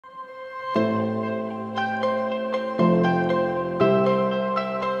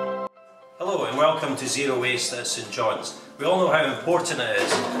welcome to Zero Waste at St John's. We all know how important it is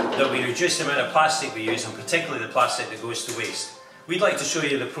that we reduce the amount of plastic we use, and particularly the plastic that goes to waste. We'd like to show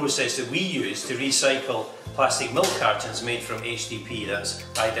you the process that we use to recycle plastic milk cartons made from HDPE, that's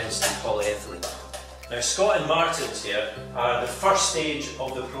high density polyethylene. Now Scott and Martin's here are the first stage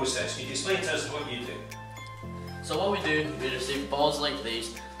of the process. Can you explain to us what you do? So what we do, we receive balls like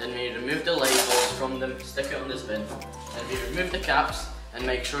these, then we remove the labels from them, stick it on this bin, and we remove the caps and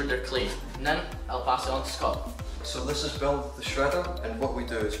make sure they're clean. And then I'll pass it on to Scott. So this is built the shredder, and what we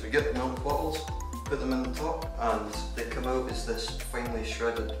do is we get the milk bottles, put them in the top, and they come out as this finely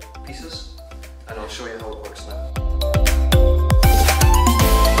shredded pieces, and I'll show you how it works now.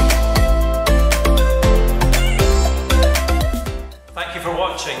 Thank you for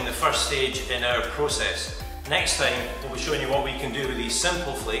watching the first stage in our process. Next time we'll be showing you what we can do with these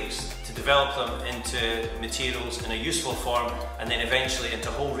simple flakes to develop them into materials in a useful form, and then eventually into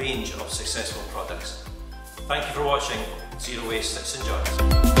a whole range of successful products. Thank you for watching Zero Waste at St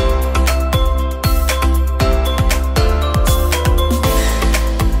John's.